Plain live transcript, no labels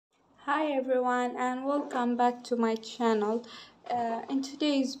Hi everyone and welcome back to my channel. In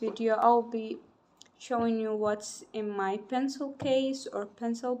today's video I'll be showing you what's in my pencil case or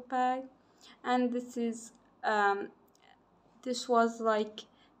pencil bag, and this was like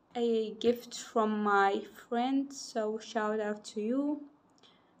a gift from my friend, so shout out to you.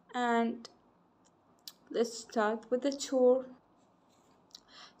 And let's start with the tour.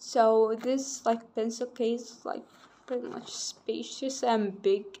 So this pencil case is pretty much spacious and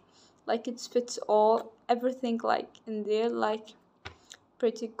big, it fits everything in there,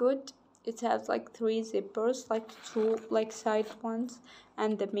 pretty good. It has three zippers, two side ones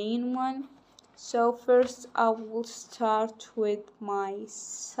and the main one. So first I will start with my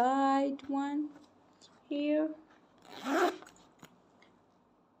side one here.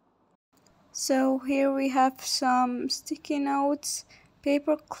 So here we have some sticky notes,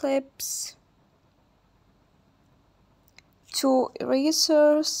 paper clips, two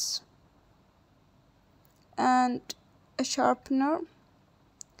erasers and a sharpener.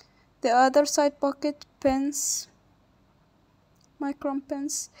 The other side pocket, pens, micron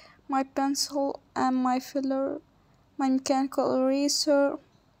pens, my pencil and my filler, my mechanical eraser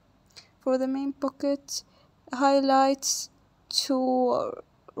for the main pocket, highlights, two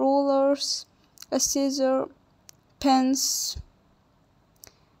rulers, a scissor, pens,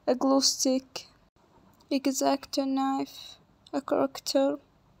 a glue stick, X-Acto knife, a corrector,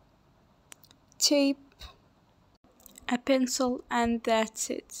 tape, a pencil, and that's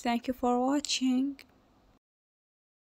it. Thank you for watching.